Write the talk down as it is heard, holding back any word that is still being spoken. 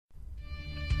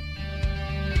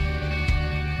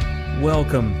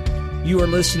Welcome. You are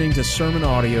listening to sermon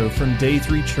audio from Day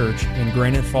 3 Church in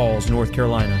Granite Falls, North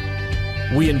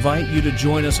Carolina. We invite you to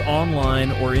join us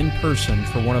online or in person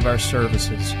for one of our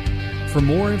services. For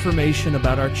more information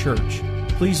about our church,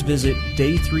 please visit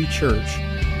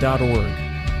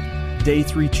day3church.org. Day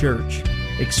 3 Church.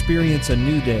 Experience a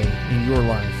new day in your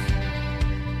life.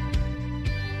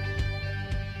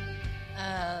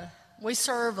 We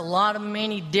serve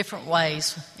many different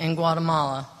ways in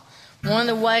Guatemala. One of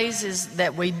the ways is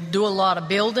that we do a lot of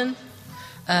building.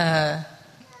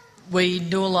 We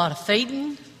do a lot of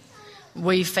feeding.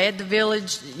 We fed the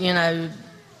village,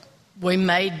 we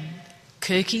made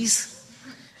cookies,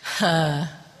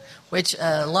 which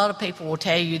a lot of people will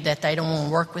tell you that they don't want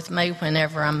to work with me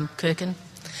whenever I'm cooking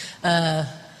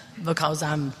because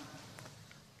I'm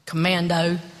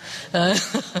commando.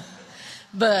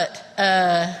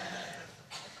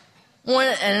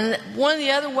 One of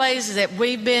the other ways that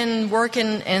we've been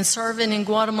working and serving in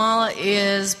Guatemala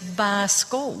is by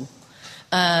school.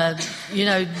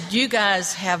 You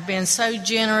guys have been so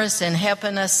generous in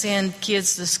helping us send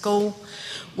kids to school.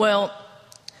 Well,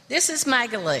 this is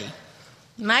Magali.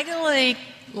 Magali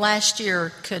last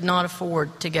year could not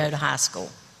afford to go to high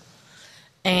school.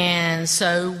 And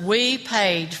so we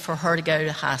paid for her to go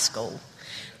to high school.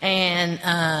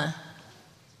 And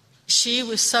she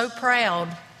was so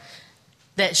proud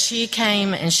that she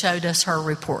came and showed us her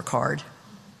report card.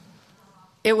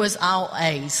 It was all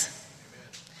A's.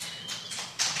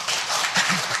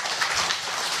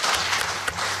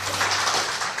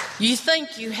 You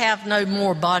think you have no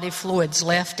more body fluids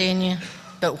left in you,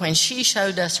 but when she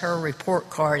showed us her report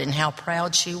card and how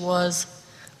proud she was,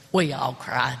 we all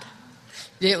cried.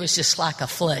 It was just like a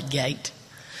floodgate.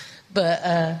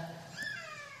 But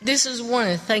this is one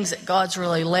of the things that God's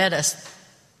really led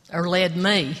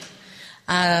me.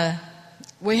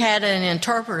 We had an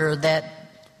interpreter that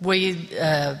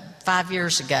 5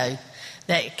 years ago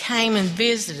that came and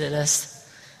visited us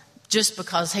just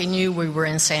because he knew we were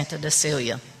in Santa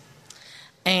Cecilia.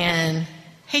 And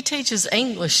he teaches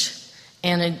English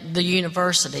in the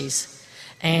universities.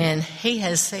 And he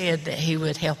has said that he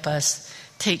would help us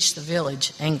teach the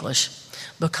village English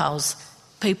because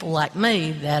people like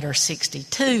me that are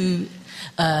 62,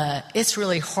 it's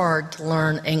really hard to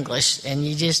learn English and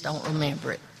you just don't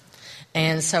remember it.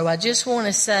 And so I just want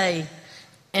to say,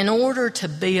 in order to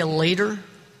be a leader,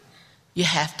 you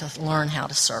have to learn how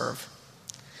to serve.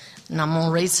 And I'm going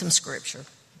to read some scripture.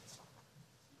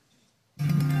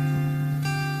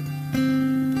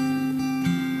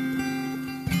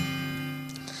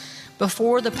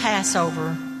 Before the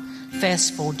Passover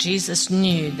festival, Jesus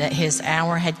knew that his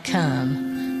hour had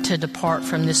come to depart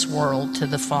from this world to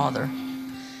the Father.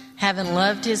 Having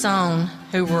loved his own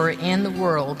who were in the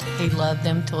world, he loved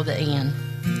them till the end.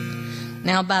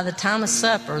 Now by the time of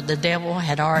supper, the devil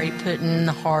had already put in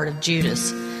the heart of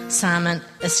Judas, Simon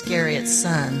Iscariot's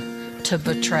son, to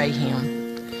betray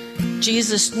him.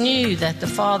 Jesus knew that the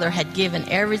Father had given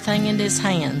everything in his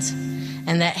hands,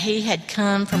 and that he had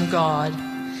come from God,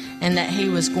 and that he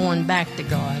was going back to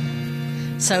God.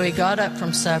 So he got up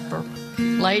from supper,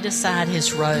 laid aside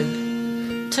his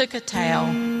robe, took a towel,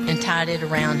 and tied it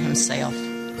around himself.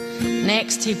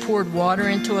 Next, he poured water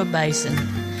into a basin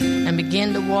and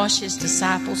began to wash his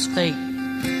disciples' feet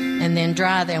and then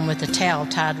dry them with a towel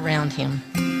tied around him.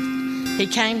 He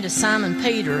came to Simon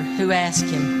Peter, who asked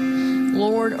him,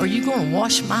 "Lord, are you going to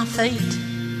wash my feet?"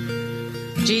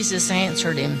 Jesus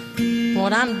answered him,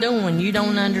 "What I'm doing you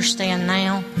don't understand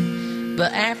now,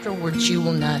 but afterwards you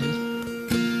will know."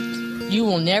 "You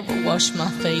will never wash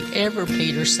my feet ever,"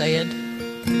 Peter said.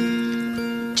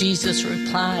 Jesus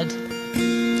replied,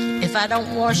 "If I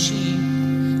don't wash you,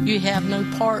 you have no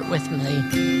part with me."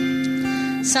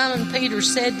 Simon Peter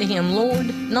said to him,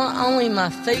 "Lord, not only my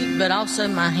feet, but also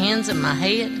my hands and my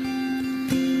head?"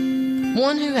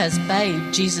 One who has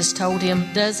bathed, Jesus told him,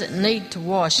 doesn't need to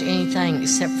wash anything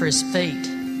except for his feet,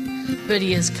 but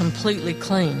he is completely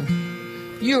clean.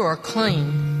 You are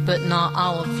clean, but not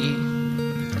all of you.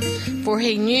 For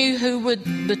he knew who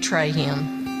would betray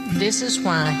him. This is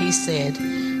why he said,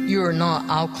 "You are not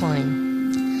all clean."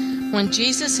 When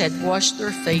Jesus had washed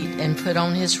their feet and put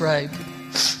on his robe,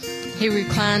 he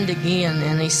reclined again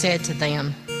and he said to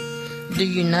them, "Do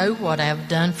you know what I have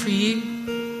done for you?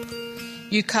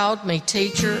 You called me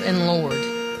teacher and Lord.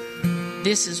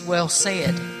 This is well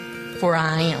said, for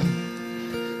I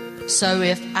am. So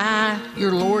if I,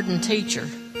 your Lord and teacher,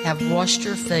 have washed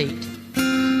your feet,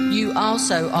 you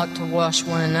also ought to wash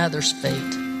one another's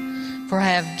feet. For I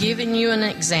have given you an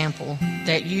example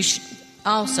that you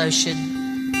also should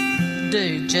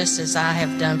do just as I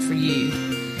have done for you.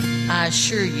 I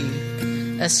assure you,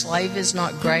 A slave is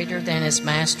not greater than his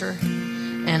master,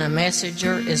 and a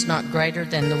messenger is not greater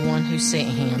than the one who sent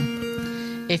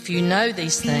him. If you know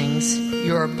these things,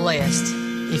 you are blessed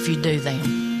if you do them.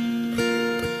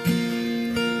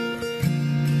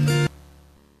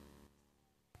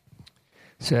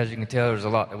 So as you can tell, there's a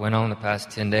lot that went on the past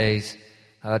 10 days.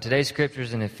 Today's scripture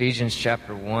is in Ephesians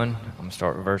chapter 1. I'm going to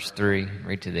start with verse 3,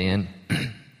 read to the end.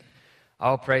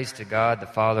 All praise to God, the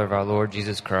Father of our Lord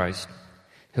Jesus Christ,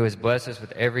 who has blessed us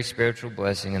with every spiritual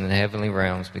blessing in the heavenly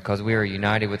realms because we are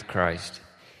united with Christ.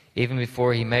 Even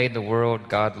before he made the world,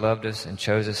 God loved us and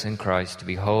chose us in Christ to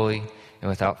be holy and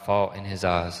without fault in his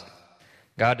eyes.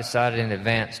 God decided in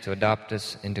advance to adopt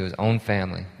us into his own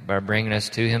family by bringing us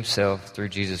to himself through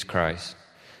Jesus Christ.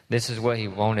 This is what he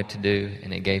wanted to do,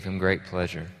 and it gave him great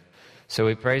pleasure. So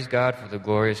we praise God for the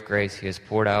glorious grace he has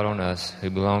poured out on us who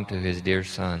belong to his dear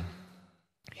Son.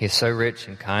 He is so rich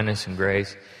in kindness and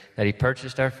grace that he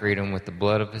purchased our freedom with the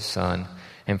blood of his Son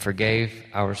and forgave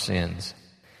our sins.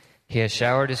 He has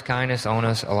showered his kindness on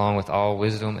us along with all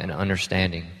wisdom and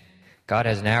understanding. God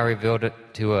has now revealed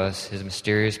to us his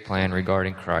mysterious plan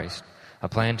regarding Christ, a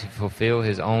plan to fulfill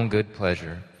his own good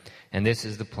pleasure. And this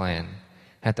is the plan.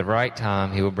 At the right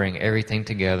time, he will bring everything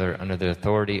together under the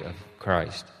authority of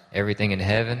Christ, everything in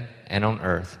heaven and on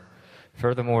earth.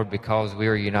 Furthermore, because we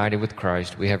are united with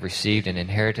Christ, we have received an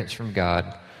inheritance from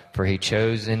God, for he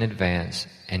chose in advance,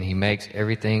 and he makes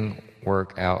everything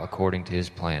work out according to his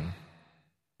plan.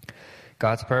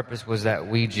 God's purpose was that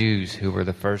we Jews, who were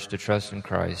the first to trust in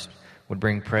Christ, would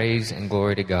bring praise and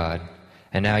glory to God.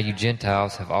 And now you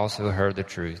Gentiles have also heard the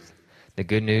truth, the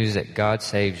good news that God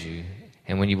saves you.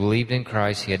 And when you believed in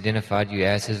Christ, he identified you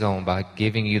as his own by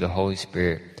giving you the Holy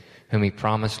Spirit, whom he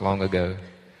promised long ago.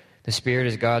 The Spirit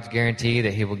is God's guarantee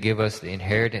that he will give us the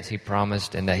inheritance he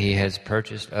promised and that he has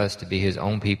purchased us to be his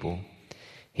own people.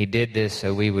 He did this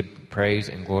so we would praise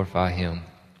and glorify him.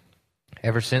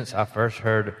 Ever since I first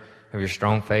heard of your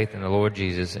strong faith in the Lord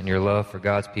Jesus and your love for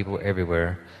God's people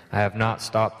everywhere, I have not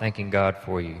stopped thanking God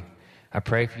for you. I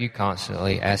pray for you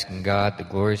constantly, asking God, the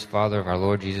glorious Father of our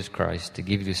Lord Jesus Christ, to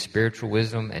give you the spiritual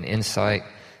wisdom and insight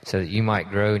so that you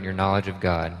might grow in your knowledge of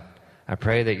God. I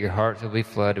pray that your hearts will be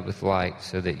flooded with light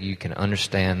so that you can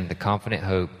understand the confident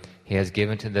hope he has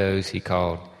given to those he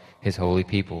called his holy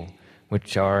people,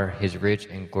 which are his rich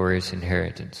and glorious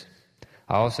inheritance.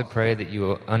 I also pray that you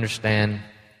will understand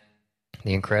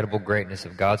the incredible greatness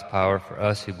of God's power for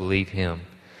us who believe him.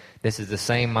 This is the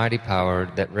same mighty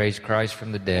power that raised Christ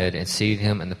from the dead and seated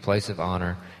him in the place of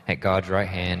honor at God's right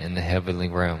hand in the heavenly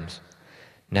realms.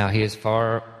 Now he is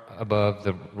far above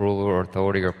the ruler or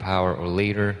authority or power or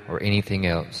leader or anything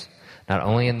else, not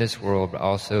only in this world but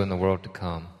also in the world to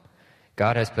come.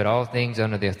 God has put all things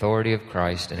under the authority of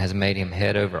Christ and has made him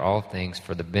head over all things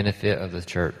for the benefit of the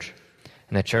church.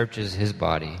 And the church is his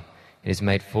body. It is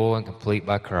made full and complete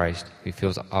by Christ, who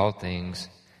fills all things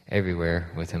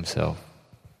everywhere with himself.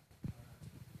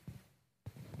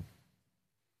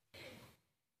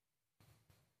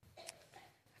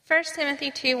 First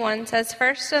Timothy 2:1 says,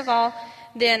 "First of all,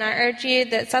 then I urge you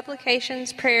that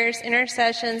supplications, prayers,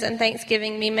 intercessions, and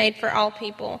thanksgiving be made for all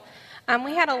people."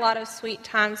 We had a lot of sweet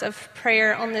times of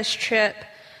prayer on this trip,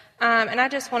 and I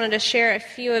just wanted to share a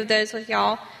few of those with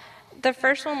y'all. The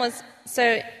first one was,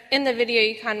 so in the video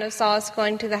you kind of saw us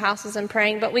going to the houses and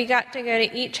praying, but we got to go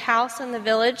to each house in the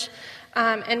village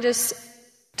and just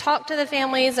talk to the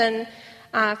families and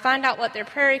find out what their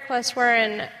prayer requests were,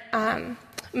 and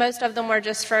most of them were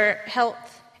just for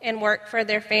health and work for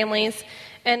their families,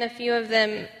 and a few of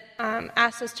them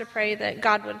asked us to pray that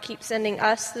God would keep sending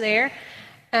us there,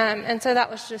 and so that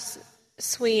was just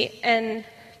sweet and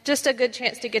just a good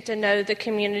chance to get to know the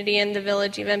community and the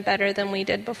village even better than we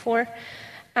did before.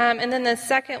 And then the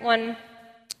second one,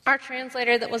 our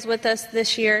translator that was with us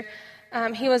this year,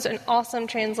 he was an awesome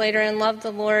translator and loved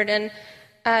the Lord. And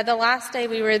the last day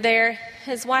we were there,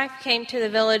 his wife came to the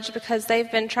village because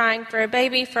they've been trying for a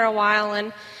baby for a while,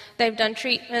 and they've done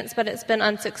treatments, but it's been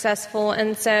unsuccessful.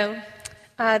 And so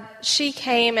she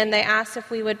came, and they asked if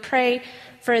we would pray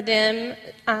for them,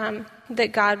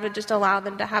 that God would just allow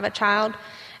them to have a child.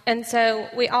 And so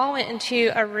we all went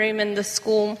into a room in the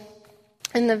school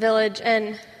in the village,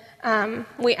 and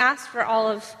we asked for all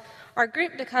of our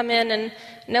group to come in, and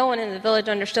no one in the village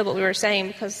understood what we were saying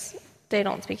because they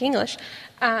don't speak English.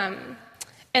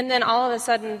 And then all of a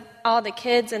sudden, all the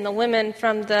kids and the women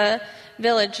from the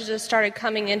village just started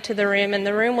coming into the room, and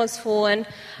the room was full, and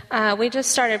we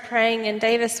just started praying, and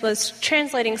Davis was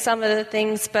translating some of the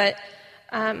things, but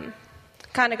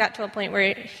kind of got to a point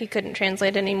where he couldn't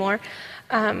translate anymore.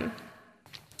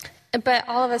 But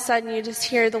all of a sudden, you just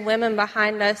hear the women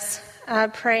behind us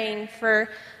praying for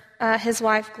his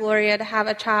wife Gloria to have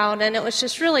a child, and it was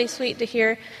just really sweet to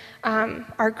hear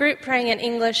our group praying in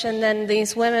English and then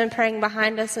these women praying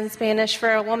behind us in Spanish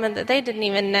for a woman that they didn't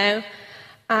even know.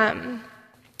 And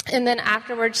then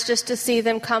afterwards, just to see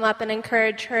them come up and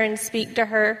encourage her and speak to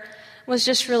her was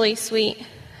just really sweet.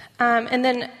 And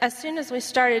then as soon as we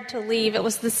started to leave, it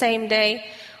was the same day,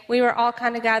 we were all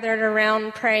kind of gathered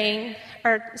around praying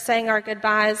or saying our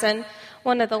goodbyes, and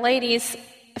one of the ladies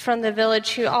from the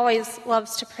village who always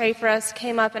loves to pray for us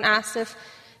came up and asked if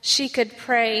she could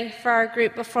pray for our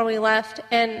group before we left.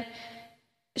 And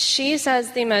she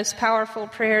says the most powerful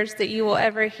prayers that you will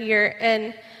ever hear.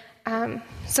 And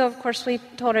so, of course, we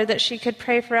told her that she could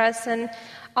pray for us. And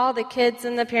all the kids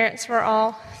and the parents were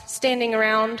all standing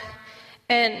around.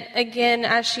 And again,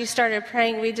 as she started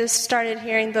praying, we just started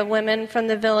hearing the women from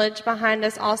the village behind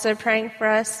us also praying for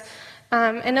us.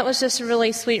 And it was just a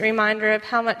really sweet reminder of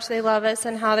how much they love us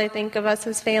and how they think of us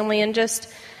as family, and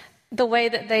just the way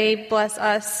that they bless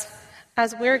us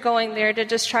as we're going there to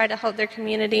just try to help their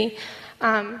community.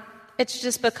 It's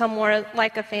just become more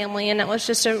like a family, and it was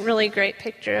just a really great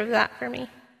picture of that for me.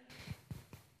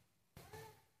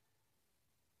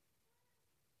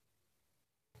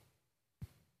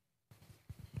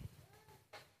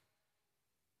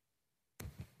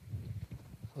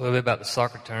 A little bit about the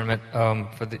soccer tournament.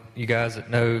 For you guys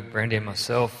that know Brandy and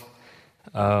myself,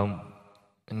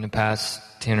 in the past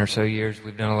 10 or so years,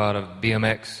 we've done a lot of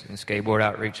BMX and skateboard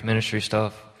outreach ministry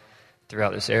stuff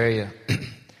throughout this area.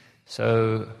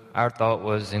 So our thought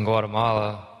was, in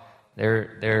Guatemala,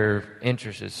 their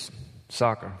interest is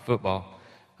soccer, football.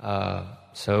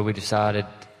 So we decided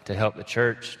to help the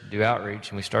church do outreach,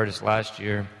 and we started this last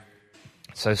year.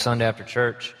 So Sunday after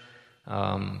church,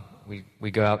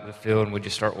 we go out to the field and we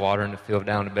just start watering the field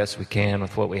down the best we can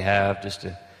with what we have, just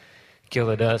to kill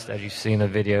the dust. As you see in the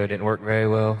video, it didn't work very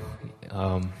well.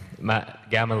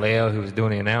 Gamaliel, who was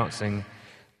doing the announcing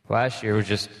last year, was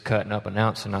just cutting up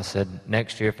announcing. I said,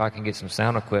 next year, if I can get some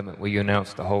sound equipment, will you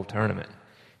announce the whole tournament?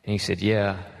 And he said,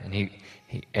 yeah. And he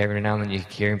every now and then you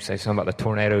hear him say something about the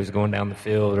tornadoes going down the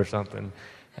field or something.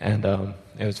 And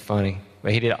it was funny.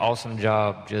 But he did an awesome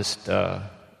job just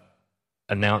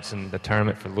announcing the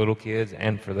tournament for little kids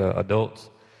and for the adults.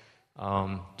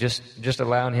 Just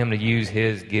allowing him to use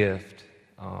his gift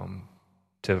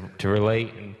to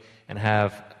relate and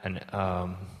have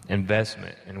an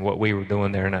investment in what we were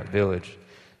doing there in that village.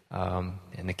 And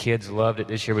the kids loved it.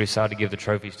 This year we decided to give the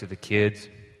trophies to the kids.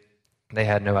 They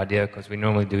had no idea, because we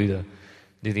normally do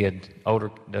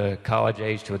the college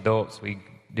age to adults. We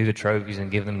do the trophies and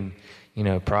give them,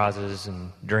 prizes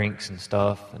and drinks and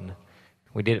stuff. And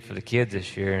we did it for the kids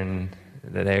this year, and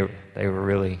they were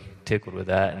really tickled with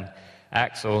that. And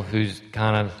Axel, who's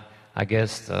kind of, I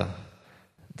guess,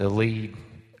 the lead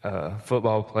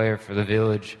football player for the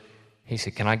village, he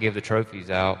said, can I give the trophies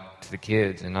out to the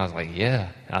kids? And I was like, yeah.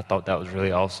 I thought that was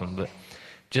really awesome. But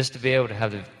just to be able to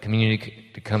have the community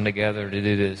to come together to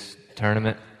do this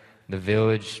tournament, the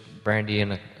village, Brandy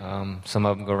and some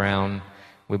of them go around.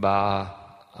 We buy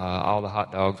all the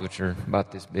hot dogs, which are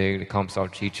about this big, the call them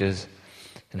salchichas,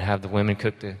 and have the women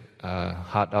cook the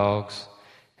hot dogs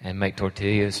and make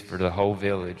tortillas for the whole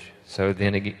village. So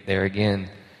then there again,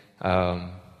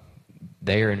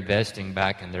 they are investing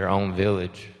back in their own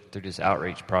village through this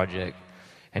outreach project.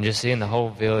 And just seeing the whole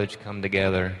village come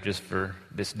together just for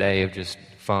this day of just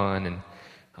fun,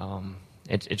 and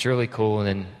it's really cool. And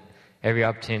then every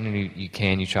opportunity you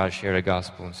try to share the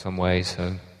gospel in some way.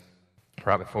 So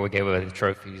right before we gave away the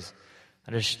trophies,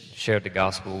 I just shared the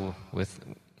gospel with,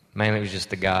 mainly it was just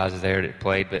the guys there that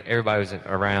played, but everybody was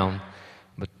around.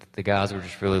 But the guys were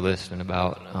just really listening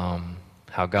about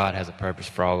how God has a purpose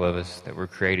for all of us, that we're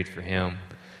created for Him,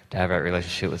 to have that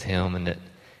relationship with Him, and that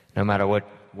no matter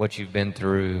what you've been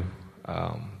through,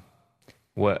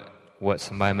 what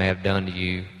somebody may have done to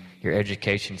you, your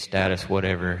education status,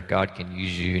 whatever, God can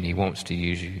use you, and He wants to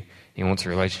use you. He wants a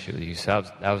relationship with you. So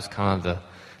that was kind of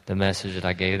the message that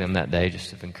I gave them that day,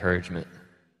 just of encouragement.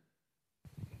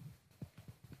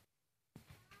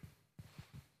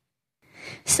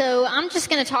 So I'm just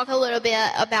going to talk a little bit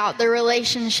about the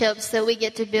relationships that we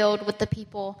get to build with the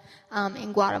people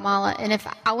in Guatemala. And if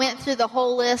I went through the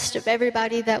whole list of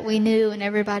everybody that we knew and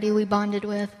everybody we bonded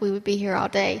with, we would be here all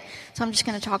day. So I'm just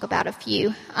going to talk about a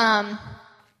few.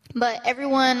 But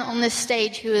everyone on this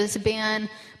stage who has been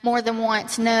more than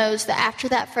once knows that after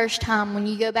that first time, when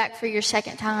you go back for your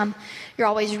second time, you're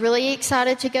always really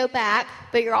excited to go back,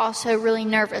 but you're also really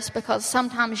nervous, because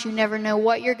sometimes you never know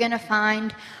what you're going to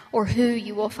find or who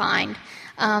you will find.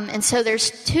 And so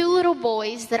there's two little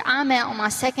boys that I met on my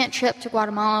second trip to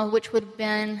Guatemala, which would have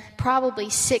been probably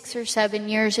 6 or 7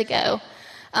 years ago.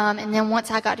 And then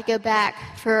once I got to go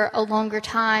back for a longer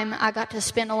time, I got to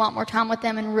spend a lot more time with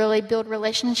them and really build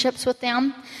relationships with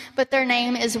them. But their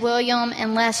name is William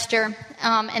and Lester.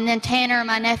 And then Tanner,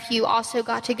 my nephew, also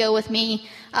got to go with me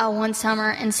one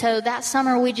summer. And so that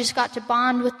summer we just got to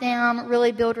bond with them,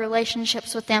 really build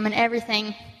relationships with them and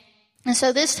everything. And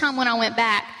so this time when I went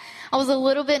back, I was a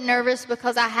little bit nervous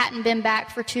because I hadn't been back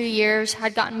for 2 years.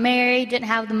 I'd gotten married, didn't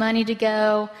have the money to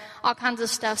go, all kinds of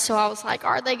stuff. So I was like,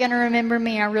 are they going to remember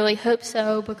me? I really hope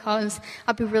so, because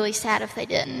I'd be really sad if they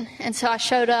didn't. And so I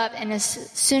showed up, and as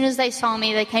soon as they saw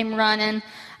me, they came running.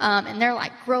 And they're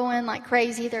like growing like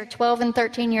crazy. They're 12 and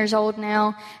 13 years old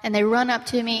now. And they run up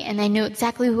to me, and they knew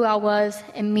exactly who I was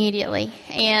immediately.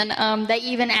 And they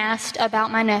even asked about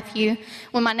my nephew.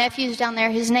 When my nephew's down there,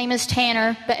 his name is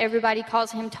Tanner, but everybody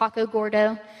calls him Taco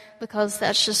Gordo, because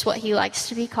that's just what he likes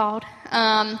to be called.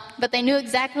 But they knew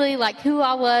exactly like who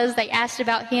I was. They asked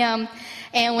about him.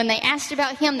 And when they asked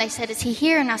about him, they said, is he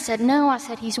here? And I said, no. I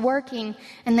said, he's working.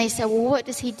 And they said, well, what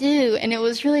does he do? And it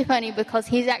was really funny because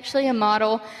he's actually a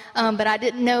model, but I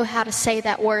didn't know how to say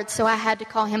that word, so I had to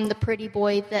call him the pretty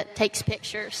boy that takes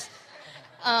pictures.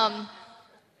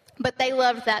 But they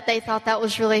loved that. They thought that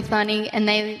was really funny, and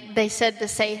they said to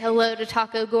say hello to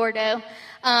Taco Gordo.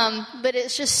 But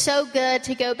it's just so good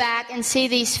to go back and see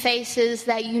these faces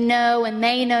that you know and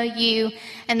they know you,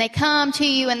 and they come to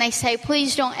you and they say,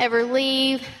 please don't ever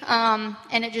leave, and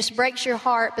it just breaks your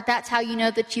heart. But that's how you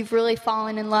know that you've really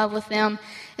fallen in love with them,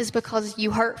 is because you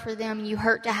hurt for them. You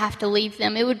hurt to have to leave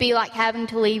them. It would be like having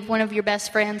to leave one of your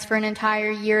best friends for an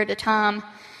entire year at a time,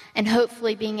 and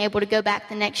hopefully being able to go back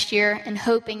the next year and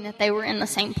hoping that they were in the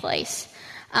same place.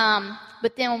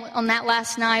 But then on that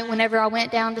last night, whenever I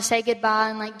went down to say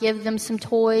goodbye and like give them some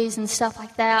toys and stuff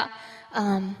like that,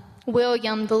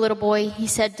 William, the little boy, he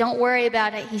said, don't worry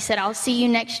about it. He said, I'll see you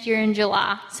next year in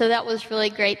July. So that was really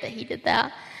great that he did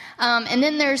that. And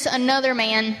then there's another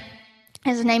man.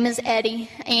 His name is Eddie,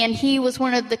 and he was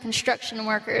one of the construction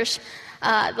workers.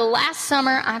 The last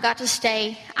summer I got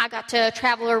to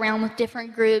travel around with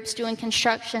different groups doing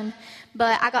construction,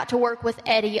 but I got to work with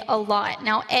Eddie a lot.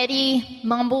 Now, Eddie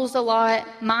mumbles a lot.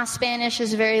 My Spanish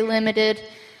is very limited.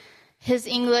 His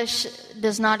English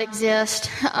does not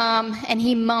exist, and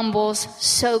he mumbles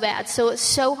so bad. So it's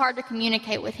so hard to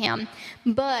communicate with him.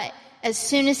 But as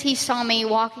soon as he saw me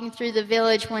walking through the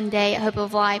village one day at Hope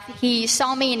of Life, he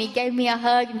saw me and he gave me a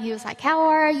hug, and he was like, how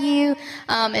are you?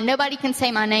 And nobody can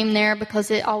say my name there because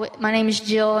my name is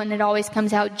Jill, and it always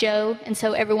comes out Joe, and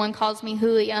so everyone calls me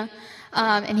Julia.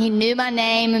 And he knew my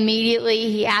name immediately.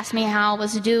 He asked me how I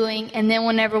was doing. And then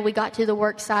whenever we got to the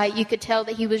work site, you could tell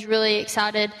that he was really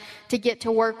excited to get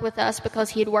to work with us because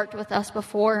he had worked with us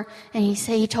before. And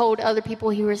he told other people,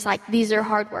 he was like, these are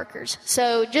hard workers.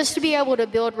 So just to be able to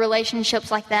build relationships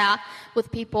like that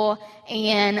with people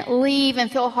and leave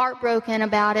and feel heartbroken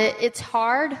about it, it's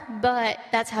hard, but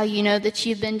that's how you know that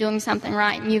you've been doing something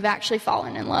right and you've actually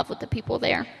fallen in love with the people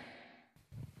there.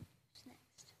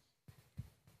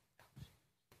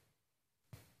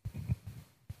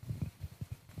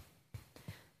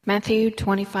 Matthew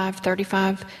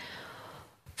 25:35.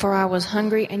 For I was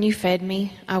hungry, and you fed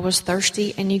me. I was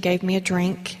thirsty, and you gave me a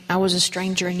drink. I was a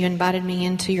stranger, and you invited me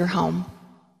into your home.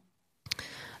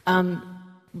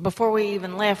 Before we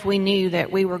even left, we knew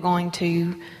that we were going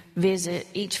to visit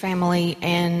each family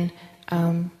and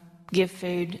give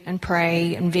food and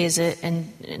pray and visit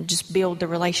and just build the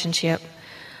relationship.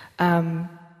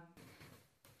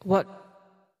 What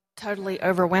totally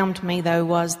overwhelmed me, though,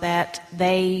 was that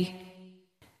they,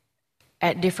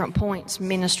 at different points,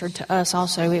 ministered to us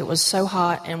also. It was so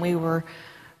hot, and we were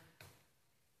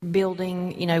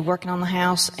building, working on the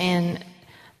house, and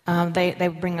they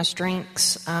would bring us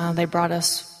drinks. They brought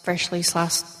us freshly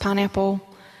sliced pineapple.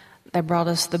 They brought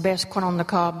us the best corn on the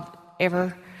cob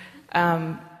ever.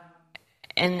 And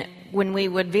when we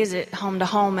would visit home to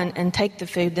home and take the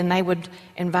food, then they would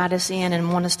invite us in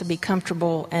and want us to be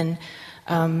comfortable and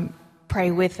pray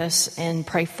with us and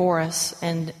pray for us,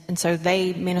 and so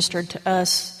they ministered to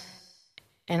us,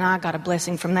 and I got a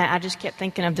blessing from that. I just kept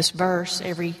thinking of this verse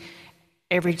every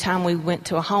time we went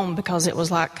to a home, because it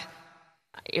was like,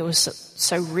 it was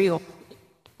so real.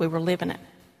 We were living it.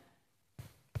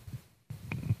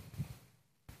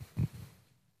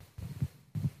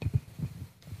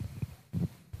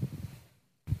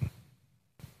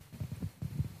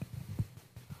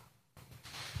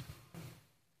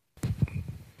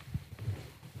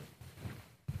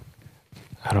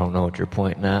 I don't know what you're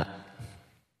pointing at.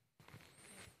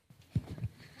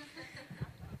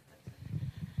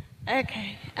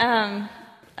 Okay.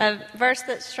 A verse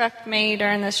that struck me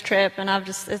during this trip, and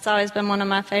it's always been one of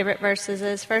my favorite verses,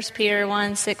 is 1 Peter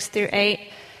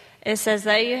 1:6-8. It says,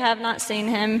 though you have not seen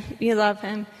him, you love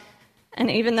him.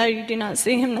 And even though you do not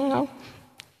see him now,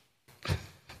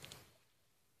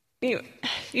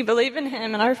 you believe in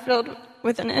him and are filled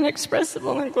with an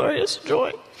inexpressible and glorious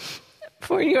joy,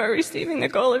 for you are receiving the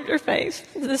goal of your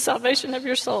faith, the salvation of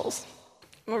your souls.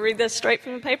 We'll read this straight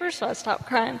from the paper, so I stop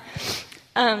crying.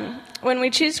 When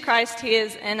we choose Christ, he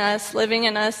is in us, living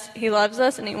in us. He loves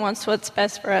us, and he wants what's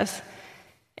best for us.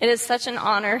 It is such an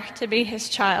honor to be his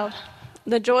child.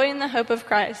 The joy and the hope of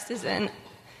Christ is in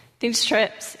these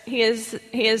trips. He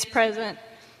is present.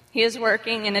 He is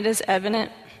working, and it is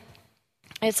evident.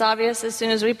 It's obvious as soon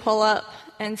as we pull up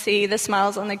and see the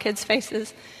smiles on the kids'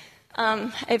 faces.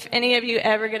 If any of you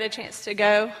ever get a chance to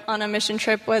go on a mission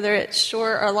trip, whether it's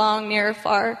short or long, near or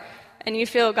far, and you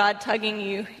feel God tugging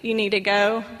you, you need to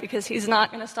go, because he's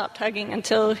not going to stop tugging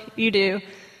until you do.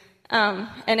 And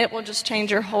it will just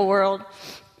change your whole world.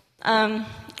 And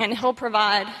he'll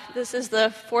provide. This is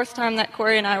the fourth time that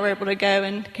Corey and I were able to go,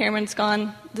 and Cameron's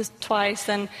gone this twice,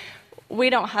 and we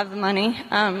don't have the money.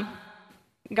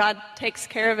 God takes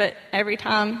care of it every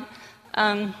time.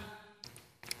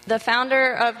 The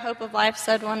founder of Hope of Life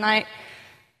said one night,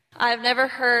 "I've never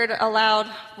heard a loud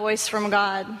voice from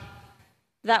God.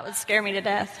 That would scare me to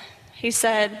death." He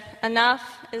said, "Enough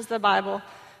is the Bible.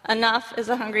 Enough is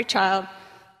a hungry child.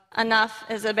 Enough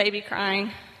is a baby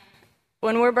crying."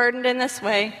 When we're burdened in this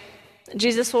way,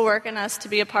 Jesus will work in us to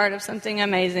be a part of something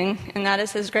amazing, and that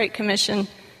is his Great Commission.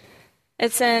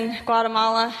 It's in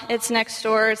Guatemala, it's next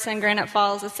door, it's in Granite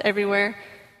Falls, it's everywhere.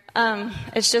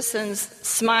 It's just in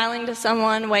smiling to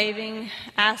someone, waving,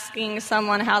 asking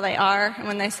someone how they are, and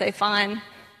when they say fine,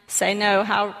 say no,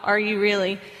 how are you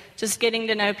really? Just getting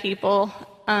to know people.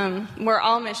 We're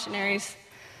all missionaries.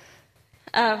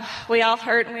 We all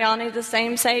hurt and we all need the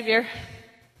same Savior.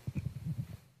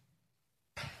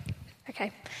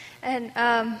 Okay. And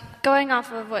going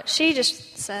off of what she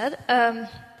just said,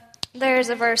 there's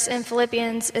a verse in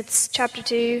Philippians, it's chapter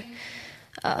 2,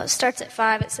 starts at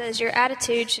 5. It says, "Your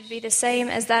attitude should be the same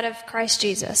as that of Christ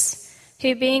Jesus,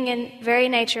 who being in very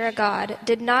nature a God,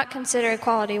 did not consider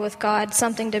equality with God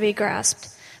something to be grasped,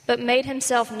 but made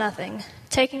himself nothing,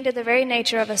 taking to the very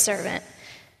nature of a servant.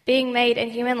 Being made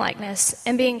in human likeness,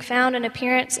 and being found in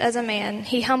appearance as a man,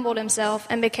 he humbled himself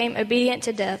and became obedient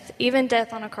to death, even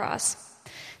death on a cross.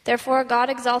 Therefore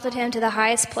God exalted him to the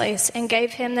highest place and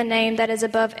gave him the name that is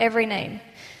above every name.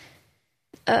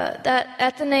 That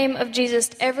at the name of Jesus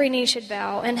every knee should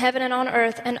bow, in heaven and on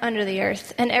earth and under the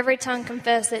earth, and every tongue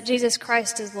confess that Jesus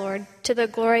Christ is Lord, to the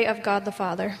glory of God the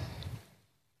Father."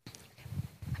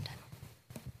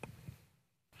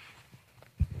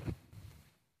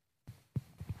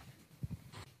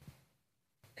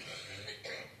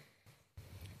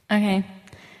 Okay.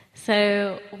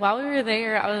 So while we were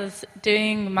there, I was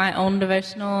doing my own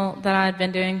devotional that I had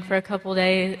been doing for a couple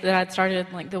days, that I'd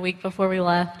started like the week before we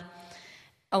left,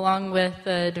 along with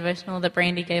the devotional that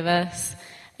Brandy gave us.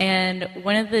 And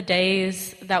one of the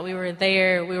days that we were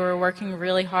there, we were working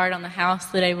really hard on the house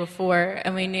the day before,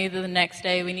 and we knew that the next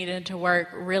day we needed to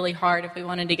work really hard if we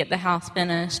wanted to get the house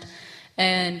finished.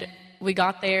 And we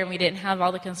got there and we didn't have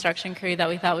all the construction crew that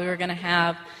we thought we were going to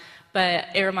have, but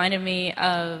it reminded me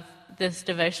of this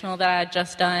devotional that I had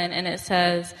just done, and it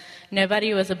says,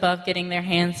 "Nobody was above getting their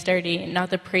hands dirty, not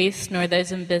the priests nor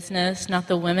those in business, not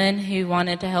the women who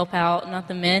wanted to help out, not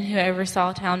the men who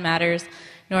oversaw town matters,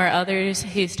 nor others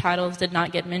whose titles did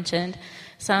not get mentioned.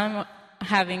 Some,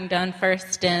 having done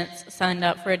first stints, signed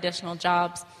up for additional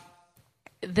jobs."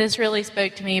 This really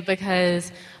spoke to me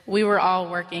because we were all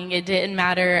working. It didn't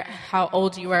matter how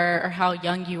old you were or how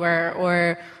young you were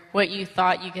or what you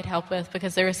thought you could help with,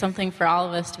 because there was something for all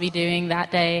of us to be doing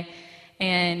that day.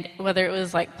 And whether it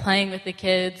was like playing with the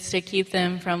kids to keep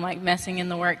them from like messing in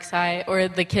the work site, or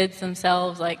the kids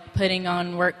themselves like putting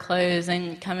on work clothes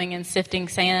and coming and sifting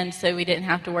sand so we didn't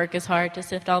have to work as hard to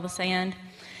sift all the sand.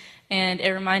 And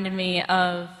it reminded me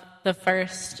of the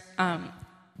first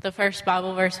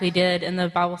Bible verse we did in the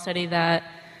Bible study that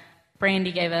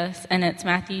Brandy gave us, and it's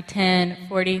Matthew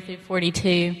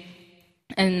 10:40-42.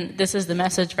 And this is the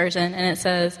Message version, and it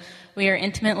says, "We are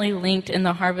intimately linked in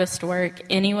the harvest work.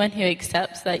 Anyone who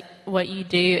accepts that what you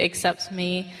do accepts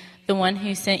me, the one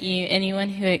who sent you. Anyone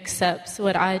who accepts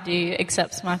what I do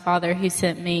accepts my Father who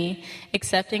sent me.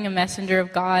 Accepting a messenger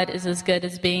of God is as good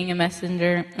as being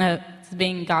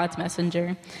being God's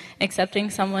messenger. Accepting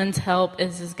someone's help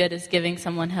is as good as giving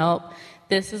someone help.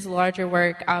 This is larger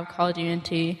work I've called you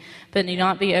into, but do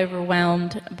not be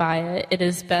overwhelmed by it. It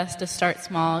is best to start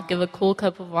small. Give a cool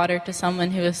cup of water to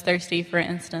someone who is thirsty, for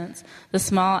instance. The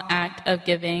small act of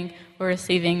giving or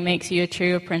receiving makes you a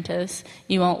true apprentice.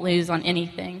 You won't lose on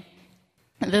anything."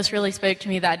 this really spoke to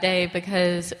me that day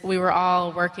because we were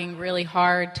all working really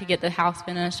hard to get the house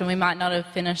finished, and we might not have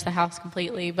finished the house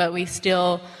completely, but we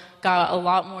still got a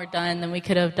lot more done than we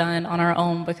could have done on our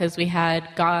own because we had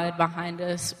God behind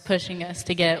us pushing us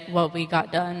to get what we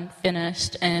got done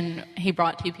finished, and he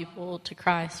brought 2 people to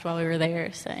Christ while we were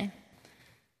there. So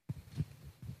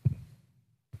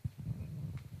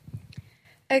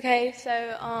okay,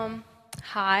 so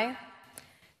hi.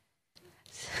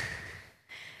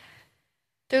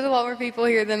 There's a lot more people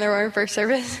here than there were in first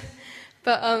service.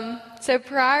 But so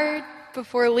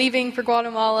before leaving for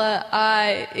Guatemala,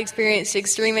 I experienced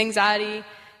extreme anxiety.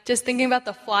 Just thinking about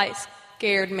the flight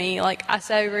scared me. Like, I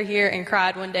sat over here and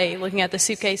cried one day looking at the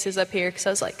suitcases up here because I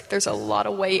was like, there's a lot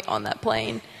of weight on that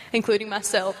plane, including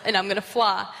myself, and I'm going to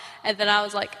fly. And then I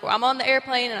was like, well, I'm on the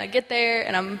airplane, and I get there,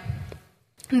 and I'm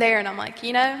there, and I'm like,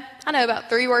 I know about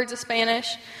 3 words of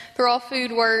Spanish. They're all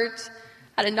food words.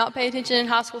 I did not pay attention in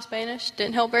high school Spanish.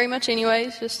 Didn't help very much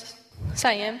anyways, just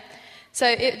saying. So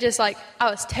it just I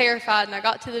was terrified, and I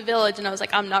got to the village, and I was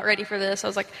like, I'm not ready for this. I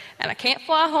was like, and I can't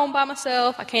fly home by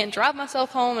myself. I can't drive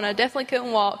myself home, and I definitely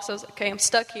couldn't walk. So I was like, okay, I'm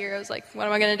stuck here. I was like, what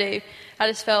am I going to do? I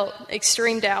just felt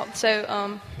extreme doubt.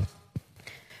 So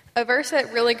a verse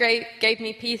that really gave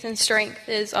me peace and strength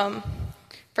is 1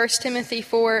 Timothy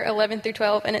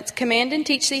 4:11-12, and it's command and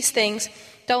teach these things.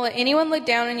 Don't let anyone look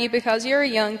down on you because you are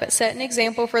young, but set an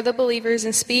example for the believers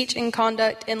in speech and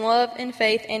conduct, in love, in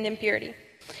faith, and in purity.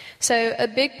 So a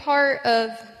big part of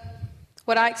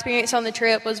what I experienced on the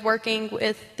trip was working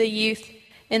with the youth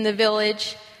in the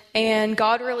village, and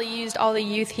God really used all the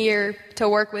youth here to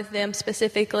work with them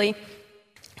specifically.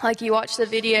 Like, you watch the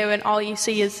video and all you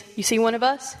see is, you see one of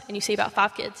us and you see about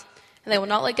 5 kids, and they will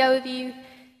not let go of you.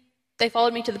 They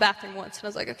followed me to the bathroom once, and I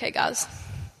was like, okay, guys,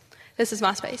 this is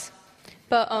my space.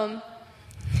 But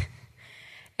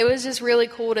it was just really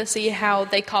cool to see how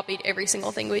they copied every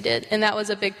single thing we did. And that was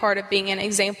a big part of being an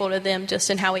example to them just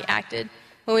in how we acted.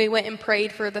 When we went and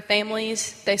prayed for the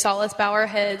families, they saw us bow our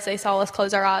heads, they saw us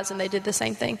close our eyes, and they did the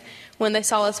same thing. When they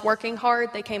saw us working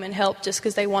hard, they came and helped just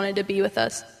because they wanted to be with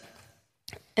us.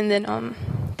 And then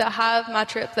the high of my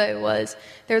trip, though, was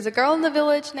there was a girl in the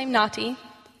village named Nati.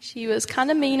 She was kind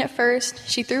of mean at first.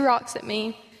 She threw rocks at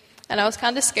me, and I was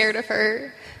kind of scared of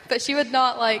her. But she would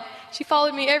not, she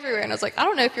followed me everywhere. And I was like, I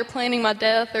don't know if you're planning my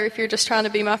death or if you're just trying to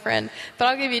be my friend, but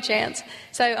I'll give you a chance.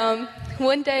 So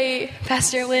one day,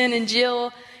 Pastor Lynn and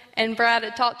Jill and Brad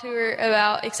had talked to her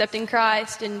about accepting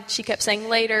Christ, and she kept saying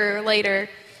later, later.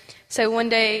 So one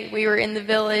day we were in the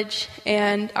village,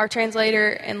 and our translator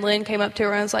and Lynn came up to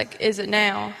her and was like, is it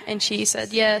now? And she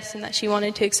said yes, and that she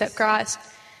wanted to accept Christ.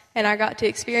 And I got to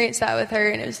experience that with her,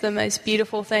 and it was the most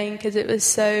beautiful thing because it was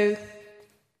so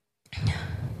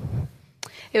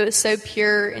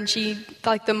pure. And she,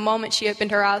 the moment she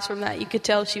opened her eyes from that, you could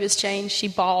tell she was changed. She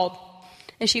bawled.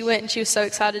 And she went and she was so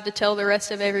excited to tell the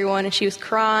rest of everyone, and she was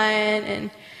crying.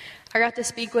 And I got to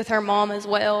speak with her mom as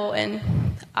well. And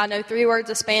I know 3 words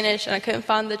of Spanish, and I couldn't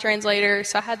find the translator.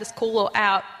 So I had this cool little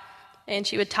app, and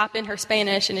she would type in her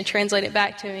Spanish and then translate it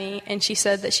back to me. And she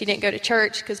said that she didn't go to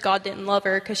church because God didn't love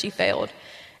her because she failed.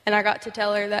 And I got to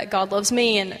tell her that God loves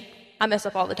me, and I mess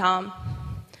up all the time.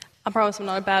 I promise I'm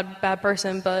not a bad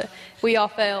person, but we all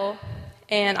fail.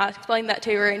 And I explained that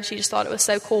to her, and she just thought it was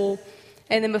so cool.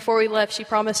 And then before we left, she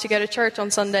promised to go to church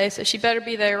on Sunday, so she better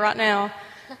be there right now.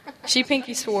 She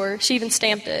pinky swore. She even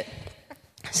stamped it.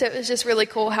 So it was just really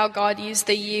cool how God used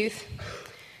the youth.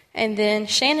 And then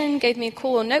Shannon gave me a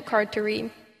cool little note card to read.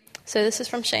 So this is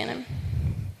from Shannon.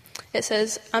 It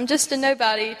says, I'm just a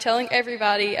nobody telling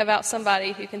everybody about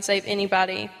somebody who can save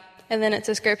anybody. And then it's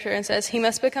a scripture and says, he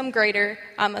must become greater,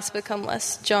 I must become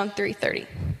less. John 3:30.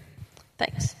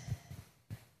 Thanks.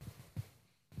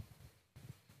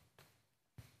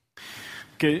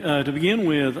 Okay, to begin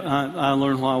with, I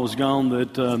learned while I was gone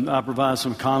that I provided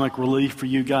some comic relief for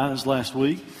you guys last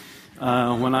week.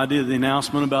 When I did the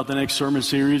announcement about the next sermon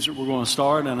series that we're going to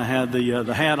start, and I had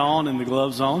the hat on and the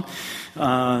gloves on.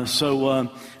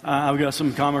 So I've got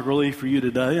some comic relief for you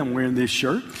today. I'm wearing this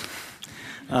shirt.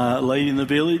 A lady in the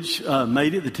village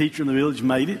made it. The teacher in the village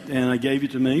made it, and gave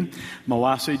it to me. My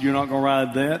wife said, you're not going to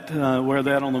ride that, wear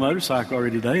that on the motorcycle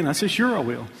already today. And I said, sure I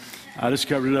will. I just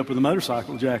covered it up with a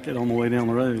motorcycle jacket on the way down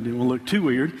the road. Didn't want to look too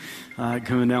weird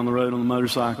coming down the road on the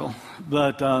motorcycle.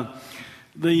 But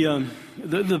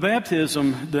the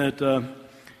baptism that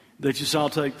you saw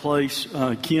take place,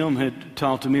 Kim had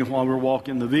talked to me while we were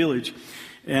walking the village.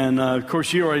 And, of course,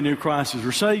 she already knew Christ as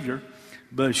her Savior.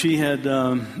 But she had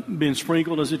been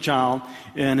sprinkled as a child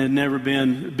and had never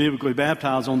been biblically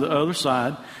baptized on the other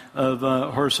side of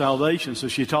her salvation. So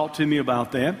she talked to me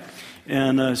about that.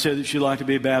 and said that she'd like to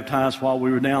be baptized while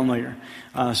we were down there.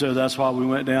 So that's why we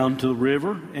went down to the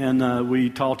river, and we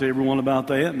talked to everyone about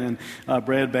that, and then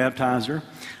Brad baptized her.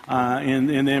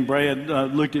 And then Brad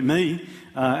looked at me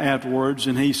afterwards,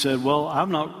 and he said, well, I've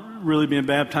not really been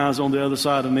baptized on the other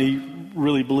side of me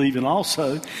really believing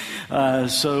also.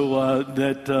 Wasn't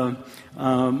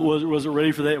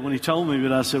ready for that when he told me,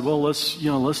 but I said, well,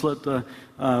 let's let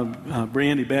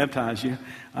Brandy baptize you.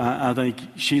 I think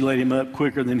she laid him up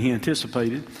quicker than he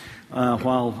anticipated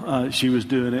while she was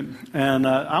doing it. And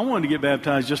I wanted to get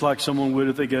baptized just like someone would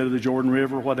if they go to the Jordan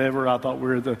River or whatever. I thought we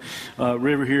were at the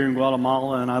river here in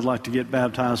Guatemala, and I'd like to get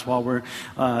baptized while we're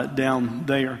down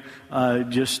there,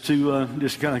 just to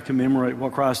kind of commemorate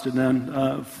what Christ had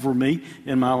done for me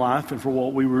in my life and for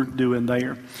what we were doing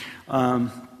there.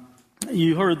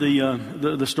 You heard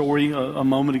the story a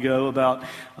moment ago about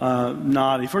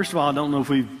Noddy. First of all, I don't know if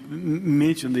we've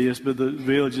mentioned this, but the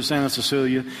village of Santa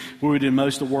Cecilia, where we did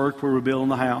most of the work, where we're building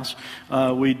the house,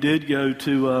 we did go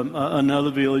to another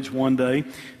village one day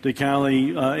to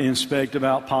kind of inspect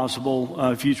about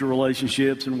possible future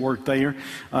relationships and work there.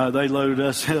 They loaded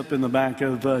us up in the back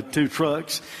of 2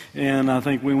 trucks, and I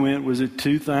think we went, was it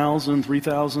 2,000,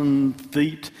 3,000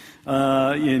 feet?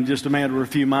 In just a matter of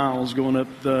a few miles, going up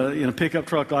in a pickup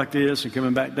truck like this and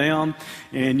coming back down,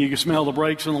 and you can smell the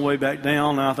brakes on the way back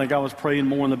down. And I think I was praying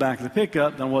more in the back of the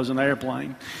pickup than I was in the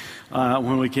airplane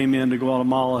when we came into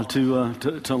Guatemala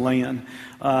to land.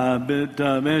 But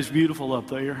man, it's beautiful up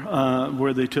there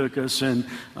where they took us, and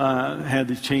had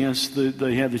the chance.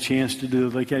 They had the chance to do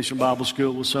a vacation Bible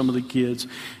school with some of the kids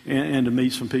and to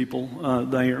meet some people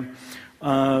there.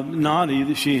 Noddy,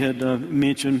 that she had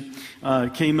mentioned,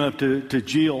 came up to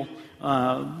Jill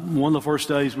one of the first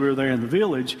days we were there in the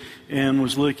village, and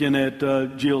was looking at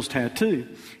Jill's tattoo.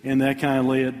 And that kind of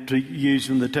led to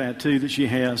using the tattoo that she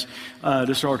has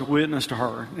to start to witness to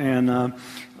her. And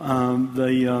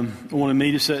they wanted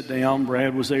me to sit down.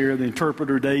 Brad was there. The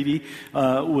interpreter, Davey,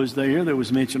 was there. That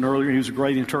was mentioned earlier. He was a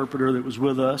great interpreter that was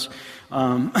with us.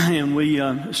 And we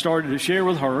started to share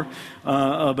with her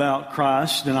about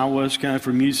Christ. And I was kind of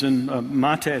from using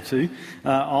my tattoo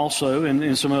also,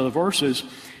 and some other verses.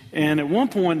 And at one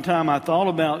point in time, I thought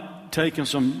about taking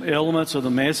some elements of the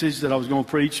message that I was going to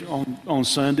preach on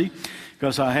Sunday,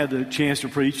 because I had the chance to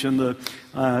preach in the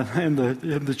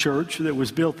church that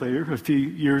was built there a few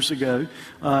years ago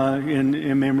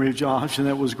in memory of Josh, and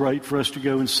that was great for us to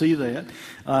go and see that,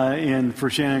 and for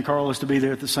Shannon and Carlos to be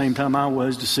there at the same time I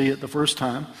was to see it the first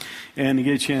time and to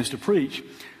get a chance to preach.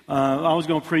 I was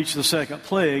going to preach the second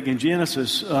plague in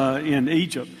Genesis in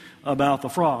Egypt about the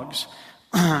frogs,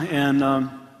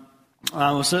 and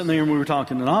I was sitting there and we were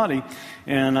talking to Noddy,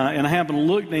 and I happened to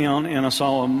look down and I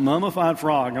saw a mummified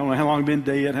frog. I don't know how long it had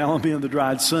been dead, how long it had been in the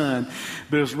dried sun,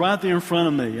 but it was right there in front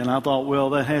of me. And I thought,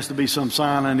 well, that has to be some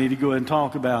sign I need to go ahead and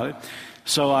talk about it.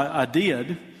 So I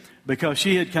did, because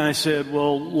she had kind of said,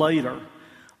 well, later.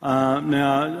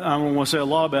 Now, I don't want to say a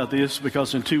lot about this,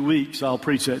 because in 2 weeks I'll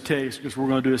preach that text, because we're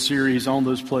going to do a series on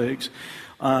those plagues.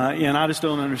 And I just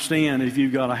don't understand, if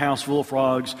you've got a house full of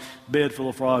frogs, bed full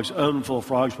of frogs, oven full of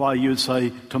frogs, why you would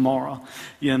say tomorrow,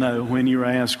 when you're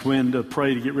asked when to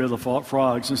pray to get rid of the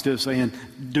frogs, instead of saying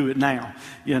do it now,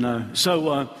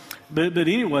 So, but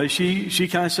anyway, she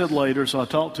kind of said later, so I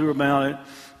talked to her about it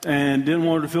and didn't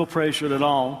want her to feel pressured at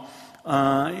all.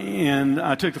 And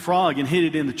I took the frog and hid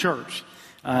it in the church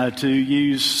to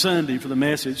use Sunday for the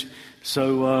message.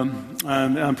 So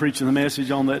I'm preaching the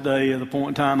message on that day. At the point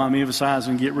in time I'm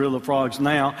emphasizing get rid of the frogs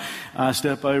now, I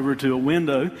step over to a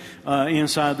window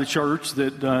inside the church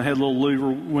that had little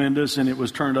louver windows, and it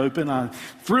was turned open. I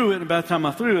threw it, and by the time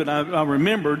I threw it, I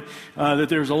remembered that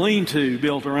there was a lean-to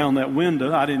built around that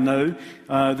window. I didn't know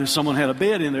that someone had a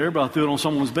bed in there, but I threw it on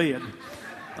someone's bed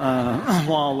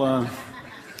while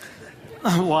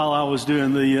I was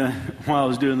doing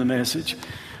the message.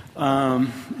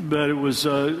 But it was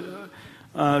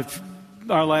our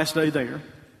last day there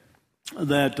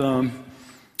that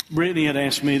Brittany had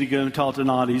asked me to go and talk to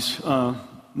Noddy's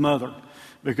mother,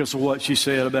 because of what she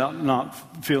said about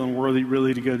not feeling worthy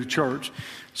really to go to church.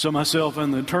 So myself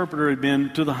and the interpreter had been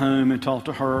to the home and talked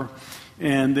to her,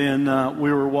 and then we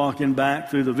were walking back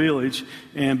through the village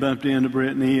and bumped into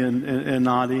Brittany and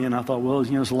Noddy, and I thought, well,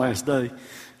 it's the last day.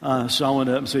 So I went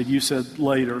up and said, you said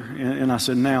later, and I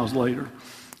said, now's later.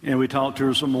 And we talked to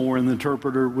her some more, and the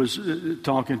interpreter was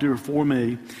talking to her for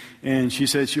me, and she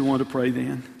said she wanted to pray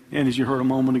then. And as you heard a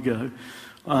moment ago,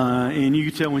 and you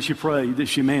could tell when she prayed that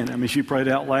she meant it. I mean, she prayed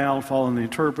out loud, following the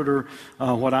interpreter,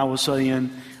 what I was saying,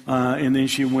 and then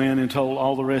she went and told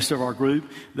all the rest of our group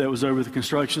that was over the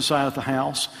construction site of the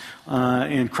house,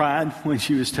 and cried when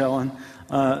she was telling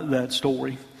that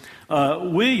story.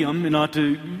 William, not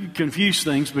to confuse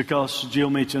things because Jill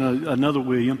mentioned another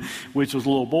William, which was a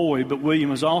little boy, but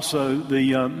William is also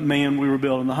the man we were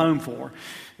building the home for.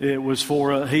 It was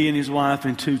for he and his wife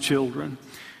and 2 children.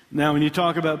 Now, when you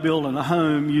talk about building a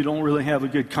home, you don't really have a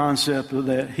good concept of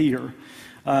that here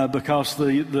because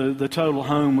the total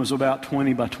home was about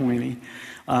 20 by 20.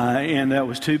 And that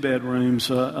was 2 bedrooms,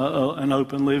 an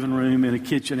open living room, and a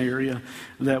kitchen area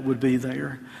that would be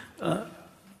there.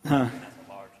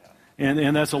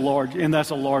 And that's a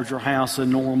larger house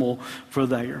than normal for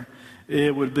there.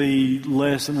 It would be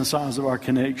less than the size of our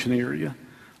connection area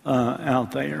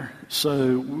out there.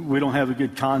 So we don't have a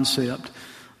good concept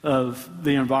of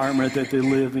the environment that they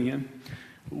live in.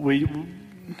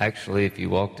 Actually, if you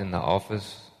walked in the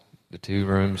office, the 2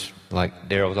 rooms, like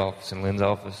Daryl's office and Lynn's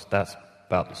office, that's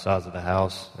about the size of the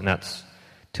house, and that's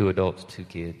 2 adults, 2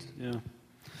 kids. Yeah.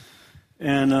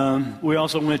 And we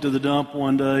also went to the dump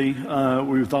one day.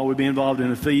 We thought we'd be involved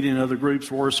in a feeding, other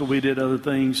groups were, so we did other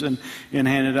things and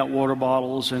handed out water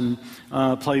bottles and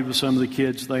played with some of the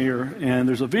kids there. And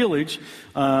there's a village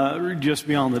just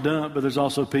beyond the dump, but there's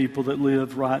also people that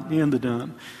live right in the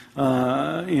dump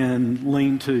in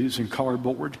lean-tos and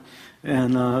cardboard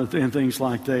and things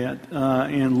like that,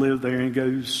 and live there and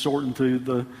go sorting through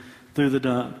the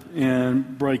dump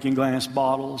and breaking glass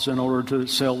bottles in order to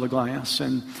sell the glass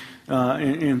and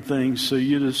things. So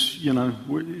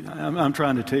I'm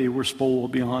trying to tell you, we're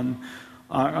spoiled beyond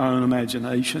our own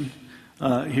imagination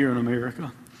here in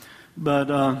America. But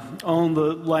on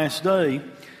the last day,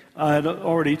 I had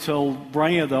already told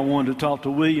Brad that I wanted to talk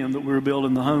to William that we were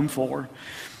building the home for,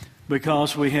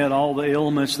 because we had all the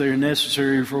elements that are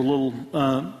necessary for a little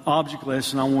object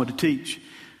lesson I wanted to teach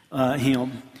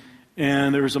him.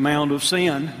 And there was a mound of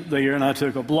sand there, and I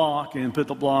took a block and put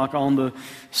the block on the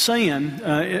sand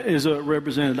as it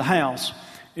represented the house.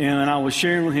 And I was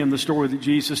sharing with him the story that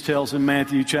Jesus tells in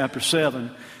Matthew chapter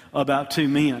 7 about 2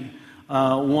 men.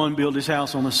 One built his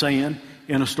house on the sand,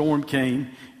 and a storm came,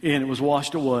 and it was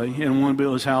washed away. And one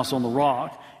built his house on the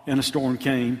rock, and a storm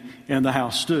came, and the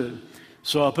house stood.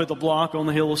 So I put the block on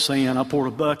the hill of sand. I poured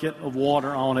a bucket of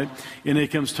water on it, and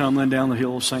it comes tumbling down the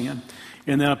hill of sand.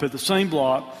 And then I put the same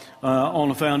block on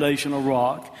a foundation of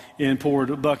rock and poured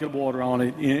a bucket of water on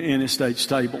it, and it stayed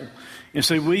stable. And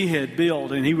so we had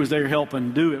built, and he was there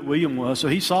helping do it, William was. So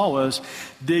he saw us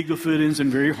dig the footings in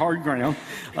very hard ground,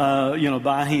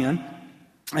 by hand.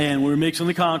 And we were mixing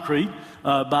the concrete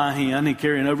by hand and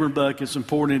carrying over in buckets and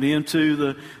pouring it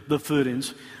into the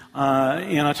footings.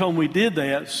 And I told him we did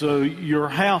that so your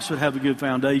house would have a good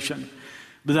foundation.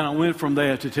 But then I went from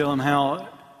that to tell him how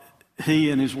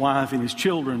he and his wife and his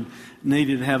children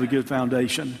needed to have a good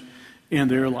foundation in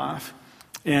their life.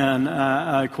 And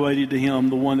I equated to him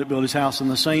the one that built his house in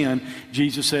the sand.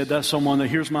 Jesus said, that's someone that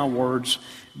hears my words,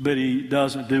 but he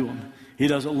doesn't do them. He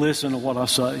doesn't listen to what I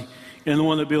say. And the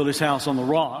one that built his house on the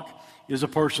rock is a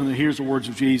person that hears the words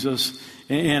of Jesus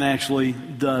and actually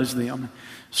does them.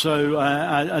 So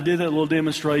I did that little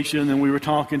demonstration, and we were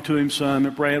talking to him some,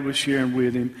 and Brad was sharing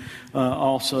with him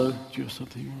also. Just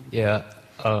something. Yeah.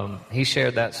 He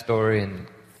shared that story and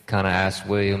kind of asked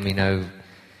William, is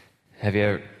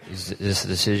this a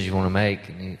decision you want to make?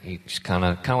 And he just kind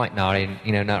of like nodding,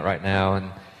 not right now.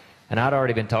 And I'd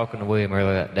already been talking to William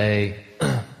earlier that day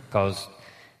because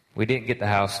we didn't get the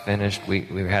house finished. We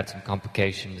had some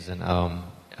complications, and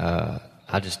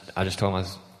I just told him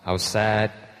I was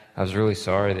sad. I was really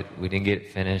sorry that we didn't get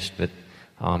it finished, but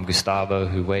Gustavo,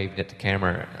 who waved at the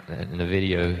camera in the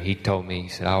video, he told me, he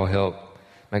said, I will help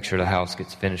make sure the house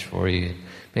gets finished for you.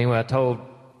 But anyway, I told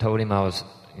him I was,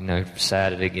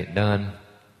 sad it didn't get done.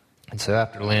 And so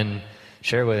after Lynn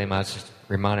shared with him, I was just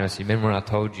reminding him, I said, remember when I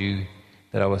told you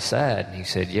that I was sad? And he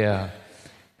said, yeah.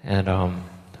 And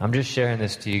I'm just sharing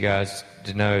this to you guys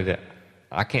to know that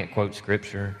I can't quote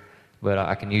scripture, but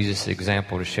I can use this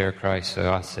example to share Christ.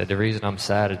 So I said, the reason I'm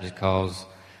sad is because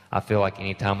I feel like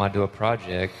anytime I do a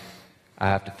project, I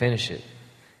have to finish it.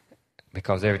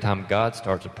 Because every time God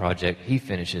starts a project, He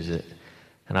finishes it.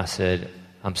 And I said,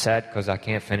 I'm sad because I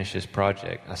can't finish this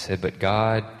project. I said, but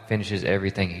God finishes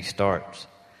everything He starts.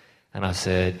 And I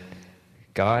said,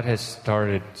 God has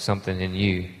started something in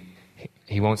you.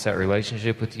 He wants that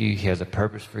relationship with you. He has a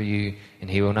purpose for you. And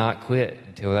He will not quit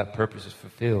until that purpose is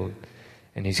fulfilled.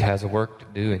 And He has a work to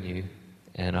do in you.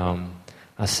 And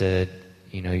I said,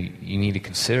 you need to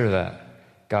consider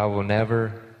that. God will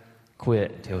never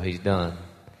quit until He's done.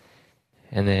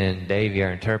 And then Davey,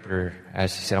 our interpreter, he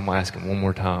said, I'm going to ask him one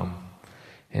more time.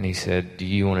 And he said, do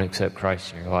you want to accept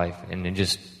Christ in your life? And then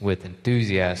just with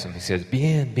enthusiasm, he says,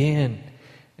 bien.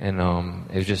 And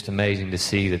it was just amazing to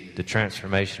see the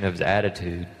transformation of his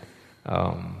attitude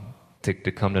to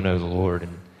come to know the Lord.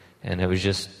 And it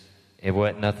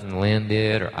wasn't nothing Lynn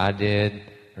did or I did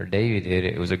or Davey did.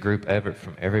 It was a group effort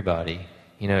from everybody.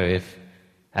 If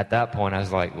at that point I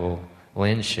was like, well,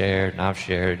 Lynn shared and I've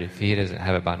shared. If he doesn't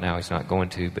have it by now, he's not going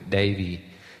to. But Davey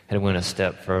had went a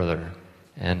step further.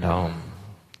 And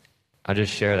I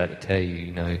just share that to tell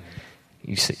you,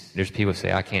 you see, there's people who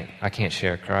say, I can't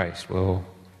share Christ. Well,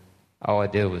 all I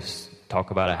did was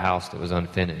talk about a house that was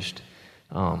unfinished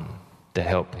to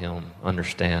help him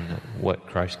understand what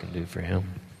Christ can do for him.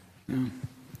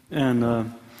 Yeah.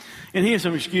 And he has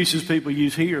some excuses people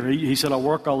use here. He said, I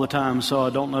work all the time, so I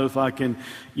don't know if I can,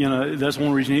 that's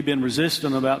one reason he'd been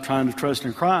resistant about trying to trust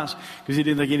in Christ, because he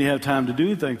didn't think he'd have time to do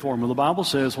anything for him. Well, the Bible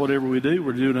says whatever we do,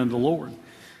 we're doing unto the Lord.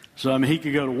 So, he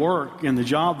could go to work, and the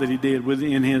job that he did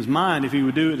in his mind, if he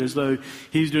would do it as though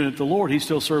he's doing it to the Lord, he's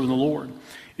still serving the Lord.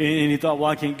 And he thought,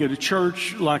 well, I can't go to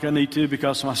church like I need to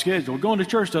because of my schedule. Going to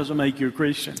church doesn't make you a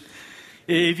Christian.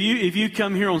 If you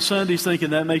come here on Sundays thinking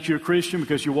that makes you a Christian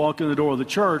because you walk in the door of the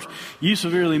church, you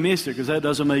severely missed it, because that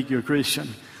doesn't make you a Christian.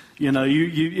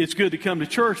 It's good to come to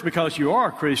church because you are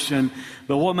a Christian,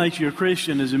 but what makes you a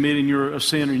Christian is admitting you're a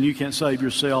sinner and you can't save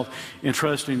yourself and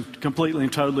trusting completely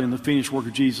and totally in the finished work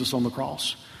of Jesus on the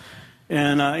cross.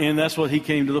 And that's what he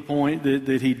came to the point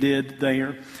that he did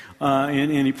there.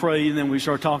 And he prayed, and then we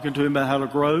started talking to him about how to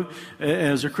grow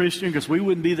as a Christian, because we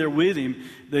wouldn't be there with him.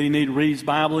 That he needed to read his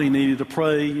Bible, he needed to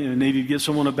pray, needed to get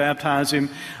someone to baptize him,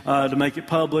 to make it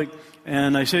public.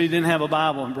 And they said he didn't have a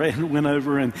Bible, and Brad went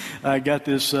over and got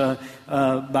this Bible.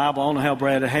 I don't know how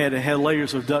Brad had it. It had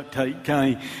layers of duct tape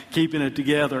kind of keeping it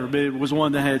together. But it was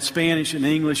one that had Spanish and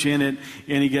English in it,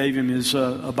 and he gave him his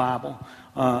a Bible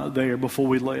there before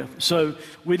we left. So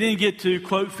we didn't get to,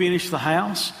 quote, finish the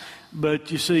house.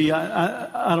 But you see,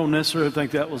 I don't necessarily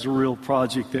think that was a real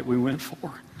project that we went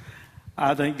for.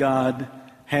 I think God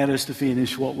had us to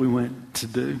finish what we went to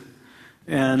do.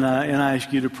 And I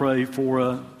ask you to pray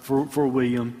for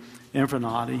William and for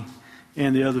Noddy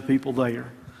and the other people there,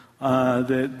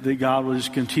 that God will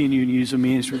just continue to use the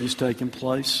ministry that's taking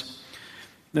place.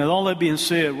 Now, all that being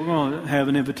said, we're going to have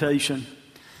an invitation.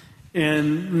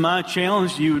 And my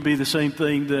challenge to you would be the same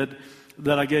thing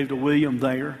that I gave to William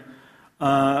there.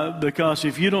 Because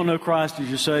if you don't know Christ as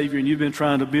your Savior and you've been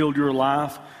trying to build your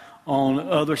life on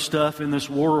other stuff in this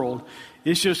world,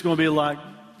 it's just going to be like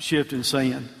shifting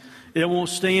sand. It won't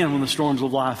stand when the storms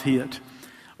of life hit.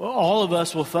 All of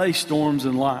us will face storms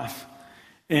in life.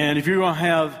 And if you're going to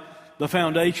have the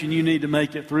foundation you need to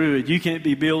make it through it, you can't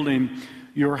be building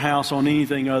your house on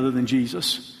anything other than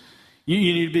Jesus. You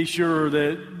need to be sure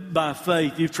that by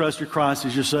faith you've trusted Christ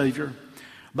as your Savior.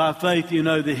 By faith, you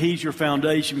know that He's your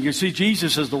foundation. Because, see,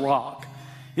 Jesus is the rock.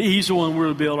 He's the one we're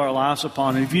to build our lives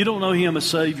upon. And if you don't know Him as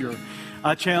Savior,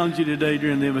 I challenge you today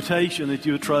during the invitation that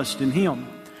you would trust in Him.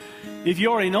 If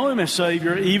you already know Him as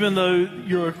Savior, even though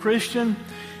you're a Christian,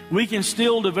 we can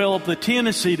still develop the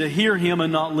tendency to hear Him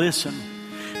and not listen.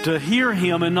 To hear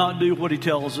Him and not do what He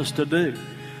tells us to do.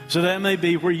 So that may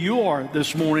be where you are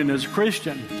this morning as a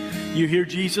Christian. You hear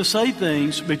Jesus say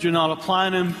things, but you're not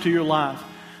applying them to your life.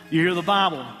 You hear the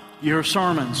Bible, you hear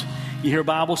sermons, you hear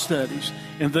Bible studies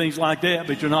and things like that,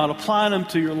 but you're not applying them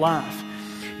to your life.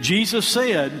 Jesus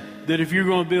said that if you're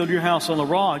going to build your house on the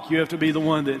rock, you have to be the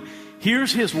one that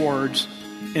hears His words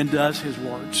and does His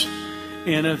words.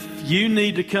 And if you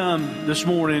need to come this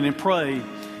morning and pray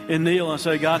and kneel and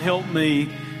say, God, help me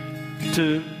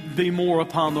to be more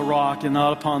upon the rock and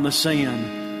not upon the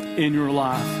sand in your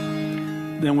life,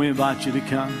 then we invite you to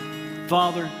come.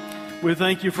 Father, we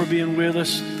thank you for being with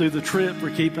us through the trip,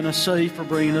 for keeping us safe, for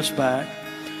bringing us back.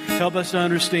 Help us to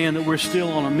understand that we're still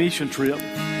on a mission trip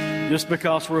just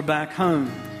because we're back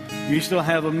home. You still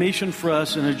have a mission for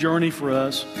us and a journey for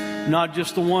us, not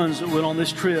just the ones that went on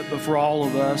this trip, but for all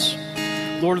of us.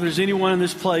 Lord, if there's anyone in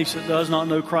this place that does not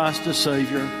know Christ as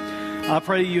Savior, I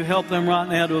pray you help them right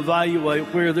now to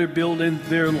evaluate where they're building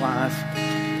their life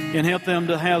and help them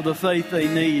to have the faith they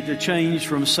need to change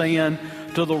from sand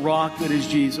to the rock that is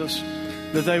Jesus,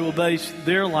 that they will base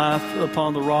their life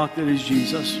upon the rock that is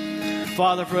Jesus.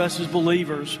 Father, for us as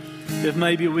believers, if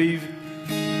maybe we've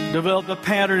developed a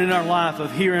pattern in our life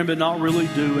of hearing but not really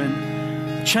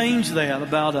doing, change that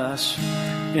about us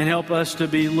and help us to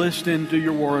be listening to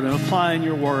your word and applying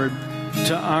your word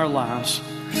to our lives.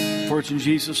 For it's in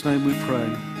Jesus' name we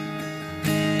pray.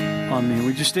 Amen.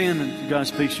 Would you stand and God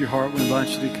speaks to your heart? We invite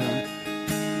you to come.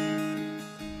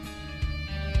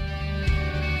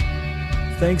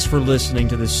 Thanks for listening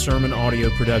to this sermon audio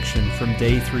production from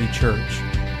Day 3 Church.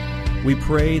 We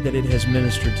pray that it has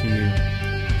ministered to you.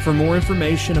 For more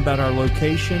information about our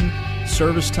location,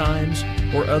 service times,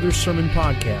 or other sermon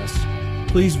podcasts,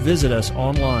 please visit us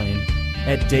online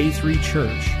at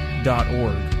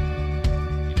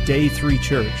day3church.org. Day 3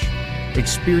 Church.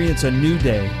 Experience a new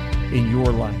day in your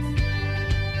life.